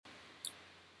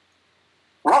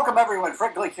Welcome, everyone.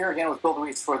 Fred Glick here again with Bill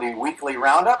DeWeese for the weekly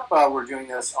roundup. We're doing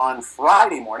this on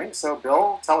Friday morning. So,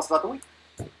 Bill, tell us about the week.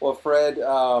 Well, Fred,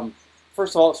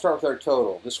 first of all, let's start with our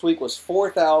total. This week was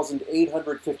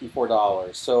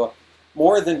 $4,854. So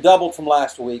more than doubled from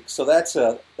last week. So that's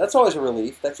always a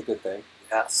relief. That's a good thing.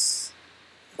 Yes.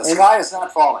 The sky is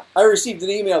not falling. I received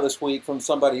an email this week from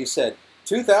somebody who said,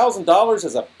 $2,000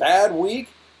 is a bad week?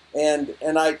 And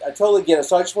I totally get it.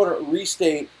 So I just want to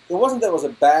restate, it wasn't that it was a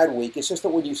bad week. It's just that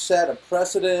when you set a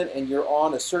precedent and you're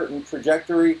on a certain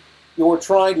trajectory, you're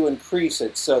trying to increase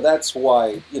it. So that's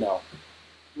why,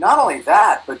 Not only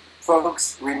that, but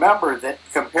folks, remember that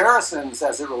comparisons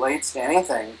as it relates to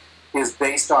anything is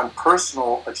based on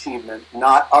personal achievement,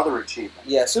 not other achievement.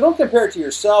 Yeah, so don't compare it to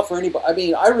yourself or anybody. I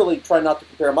mean, I really try not to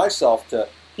compare myself to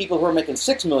people who are making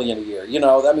 $6 million a year.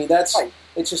 That's right.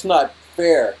 It's just not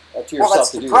fair to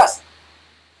yourself to do that.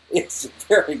 It's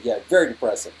very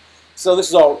depressing. So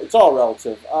it's all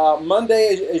relative.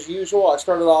 Monday, as usual, I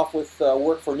started off with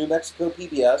work for New Mexico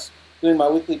PBS, doing my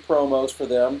weekly promos for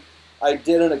them. I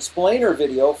did an explainer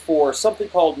video for something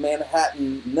called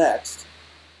Manhattan Next,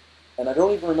 and I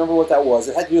don't even remember what that was.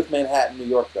 It had to do with Manhattan, New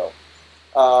York, though.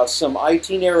 Some IT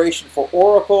narration for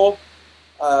Oracle,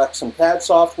 some CAD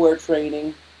software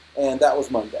training, and that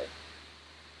was Monday.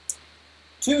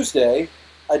 Tuesday,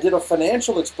 I did a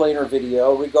financial explainer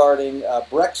video regarding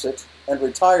Brexit and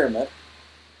retirement,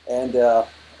 and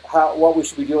what we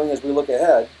should be doing as we look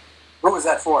ahead. What was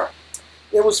that for?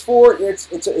 It was for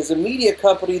it's a media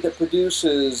company that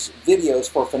produces videos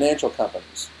for financial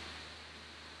companies.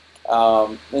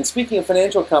 And speaking of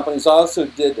financial companies, I also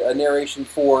did a narration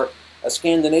for a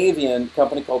Scandinavian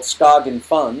company called Skagen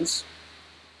Funds,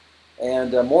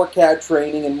 and more CAD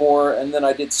training and then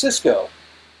I did Cisco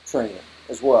training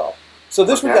as well. So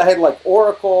this week I had like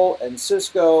Oracle and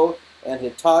Cisco and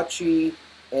Hitachi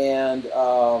and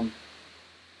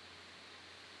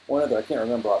one other I can't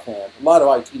remember offhand. A lot of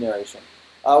IT narration.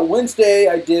 Wednesday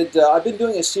I've been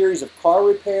doing a series of car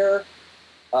repair,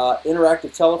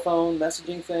 interactive telephone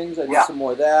messaging things. I did some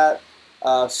more of that.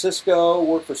 Cisco,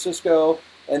 worked for Cisco,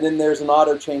 and then there's an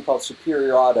auto chain called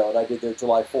Superior Auto, and I did their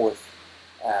July 4th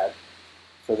ad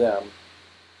for them.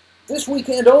 This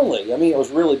weekend only. I mean, it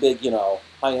was really big,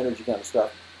 high energy kind of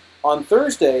stuff. On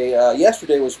Thursday,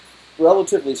 yesterday was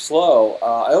relatively slow.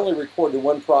 I only recorded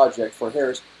one project for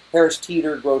Harris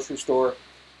Teeter grocery store.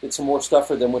 Did some more stuff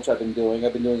for them, which I've been doing.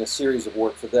 I've been doing a series of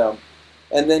work for them.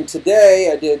 And then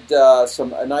today I did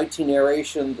an IT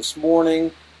narration this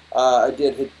morning. I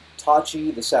did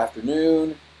Hitachi this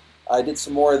afternoon. I did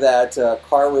some more of that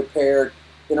car repair,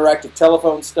 interactive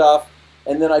telephone stuff.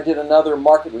 And then I did another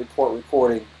market report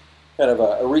recording, kind of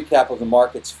a recap of the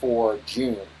markets for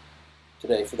June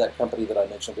today for that company that I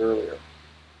mentioned earlier.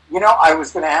 I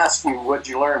was going to ask you what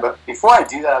you learned, but before I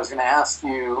do that, I was going to ask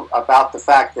you about the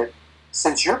fact that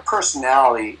since your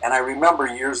personality, and I remember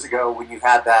years ago when you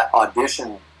had that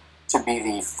audition to be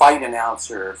the fight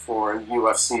announcer for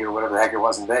UFC or whatever the heck it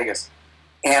was in Vegas,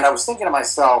 and I was thinking to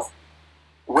myself,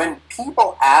 when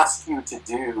people ask you to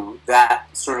do that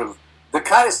sort of, the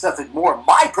kind of stuff that more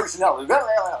my personality,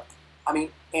 I mean,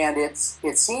 and it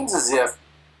seems as if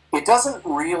it doesn't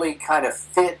really kind of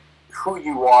fit who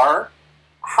you are.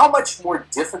 How much more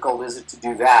difficult is it to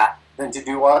do that than to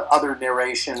do other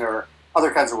narration or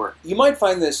other kinds of work? You might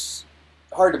find this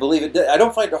hard to believe. I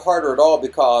don't find it harder at all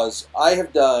because I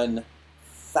have done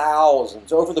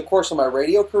thousands over the course of my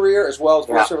radio career as well as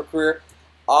voiceover career.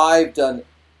 I've done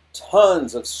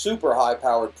tons of super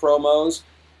high-powered promos.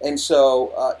 And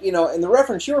so, and the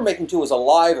reference you were making to was a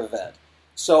live event.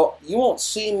 So you won't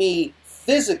see me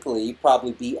physically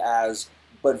probably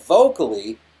but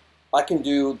vocally, I can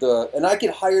do and I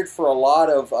get hired for a lot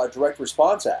of direct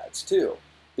response ads too,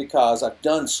 because I've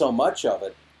done so much of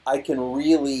it. I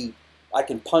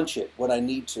can punch it when I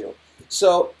need to.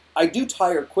 So I do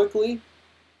tire quickly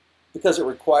because it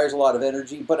requires a lot of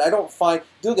energy, but I don't find,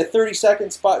 doing a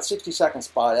 30-second spot, 60-second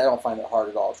spot, I don't find it hard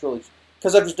at all. It's really,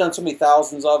 because I've just done so many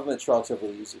thousands of them, it's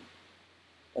relatively easy.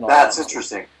 That's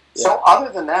interesting. Yeah. So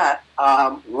other than that,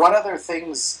 what other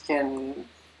things can,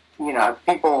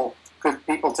 people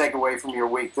take away from your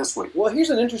week this week? Well, here's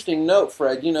an interesting note,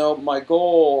 Fred. My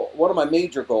goal, one of my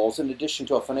major goals, in addition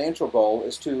to a financial goal,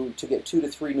 is to get 2 to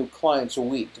 3 new clients a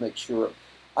week to make sure.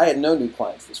 I had no new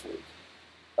clients this week.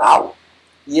 Wow.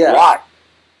 Yeah. Why?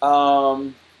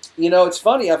 It's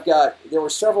funny. There were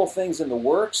several things in the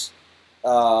works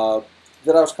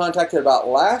that I was contacted about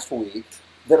last week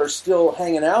that are still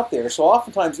hanging out there. So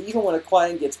oftentimes, even when a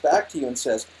client gets back to you and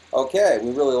says, okay, we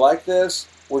really like this,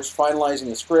 we're just finalizing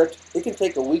the script, it can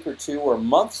take a week or two or a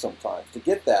month sometimes to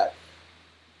get that.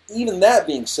 Even that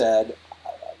being said,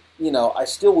 I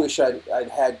still wish I'd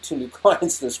had 2 new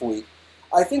clients this week.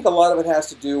 I think a lot of it has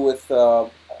to do with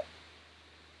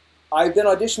I've been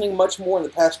auditioning much more in the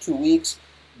past 2 weeks,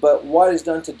 but what is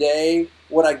done today,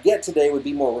 what I get today would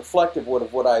be more reflective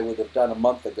of what I would have done a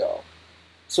month ago.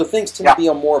 So things tend to be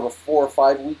on more of a 4 or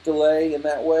 5 week delay in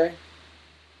that way.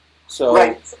 So,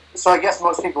 right. So I guess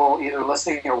most people either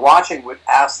listening or watching would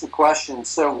ask the question,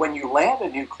 so when you land a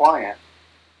new client,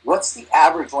 what's the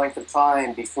average length of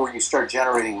time before you start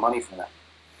generating money from them?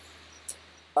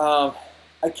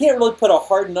 I can't really put a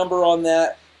hard number on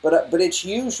that, but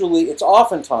it's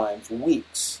oftentimes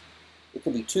weeks. It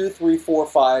can be 2, 3, 4,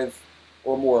 5,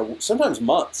 or more, sometimes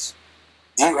months.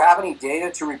 Do you have any data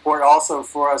to report also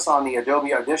for us on the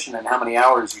Adobe Audition and how many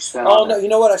hours you spent on Oh, no, that? you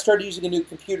know what? I started using a new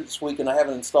computer this week, and I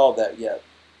haven't installed that yet.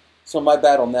 So my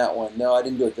bad on that one. No, I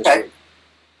didn't do it this week.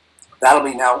 That'll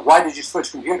be now. Why did you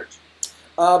switch computers?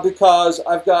 Because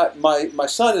I've got my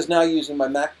son is now using my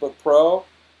MacBook Pro,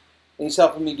 and he's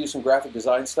helping me do some graphic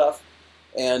design stuff.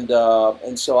 And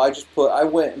so I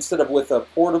went, instead of with a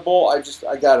portable,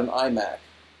 I got an iMac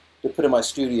to put in my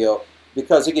studio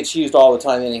because it gets used all the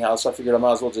time anyhow. So I figured I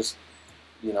might as well just,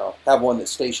 have one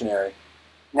that's stationary.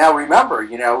 Now remember,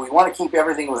 we want to keep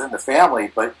everything within the family,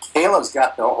 but Kayla's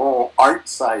got the whole art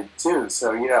side too.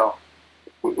 So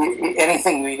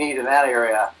anything we need in that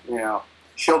area,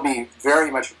 she'll be very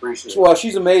much appreciated. Well,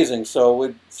 she's amazing,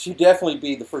 so she'd definitely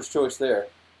be the first choice there.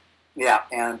 Yeah,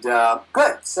 and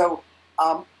good. So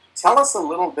tell us a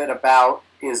little bit about,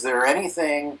 is there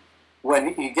anything,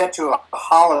 when you get to a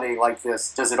holiday like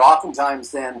this, does it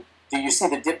oftentimes then, do you see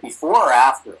the dip before or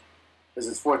after? Because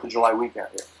it's 4th of July weekend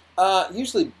here.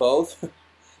 Usually both.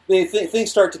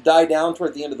 Things start to die down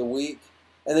toward the end of the week,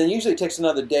 and then usually it takes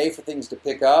another day for things to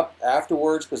pick up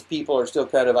afterwards because people are still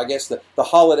kind of, I guess, the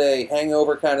holiday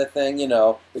hangover kind of thing,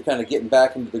 they're kind of getting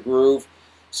back into the groove.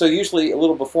 So usually a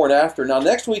little before and after. Now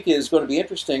next week is going to be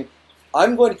interesting.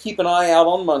 I'm going to keep an eye out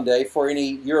on Monday for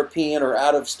any European or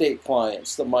out-of-state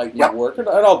clients that might need work, and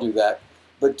I'll do that.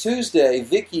 But Tuesday,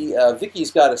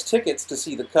 Vicky's got us tickets to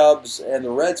see the Cubs and the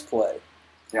Reds play.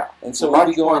 Yeah, and so we'll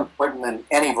be going. More important than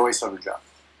any voiceover job.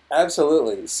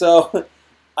 Absolutely. So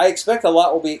I expect a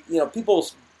lot will be. People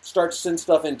start to send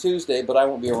stuff in Tuesday, but I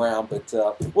won't be around. But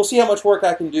we'll see how much work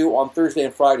I can do on Thursday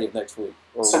and Friday of next week.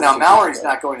 So now Mallory's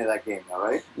not going to that game, though,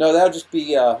 right? No, that'll just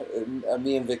be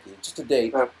me and Vicky, just a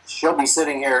date. She'll be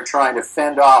sitting here trying to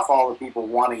fend off all the people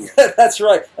wanting it. That's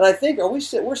right. And I think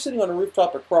we're sitting on a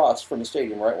rooftop across from the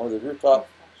stadium, right? One of the rooftop.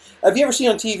 Have you ever seen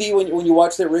on TV when you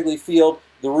watch that Wrigley Field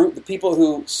the people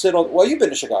who sit on? Well, you've been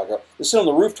to Chicago. They sit on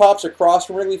the rooftops across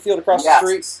from Wrigley Field, across the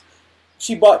street.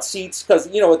 She bought seats because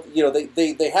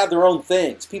they have their own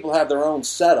things. People have their own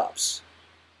setups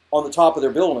on the top of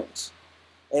their buildings.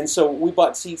 And so we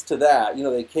bought seats to that.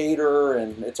 They cater,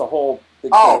 and it's a whole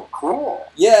big thing. Cool.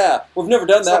 Yeah, we've never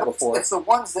done that before. It's the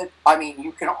ones that,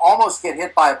 you can almost get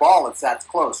hit by a ball if that's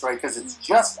close, right? Because it's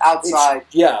just outside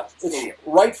the stadium.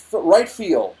 It's right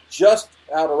field, just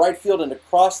out of right field and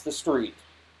across the street.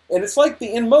 And it's like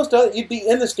you'd be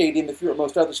in the stadium if you're at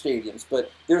most other stadiums,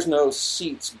 but there's no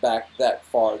seats back that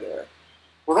far there.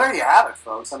 Well, there you have it,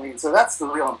 folks. So that's the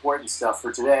real important stuff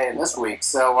for today and this week.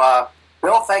 So,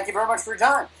 Bill, thank you very much for your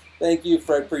time. Thank you,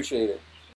 Fred. Appreciate it.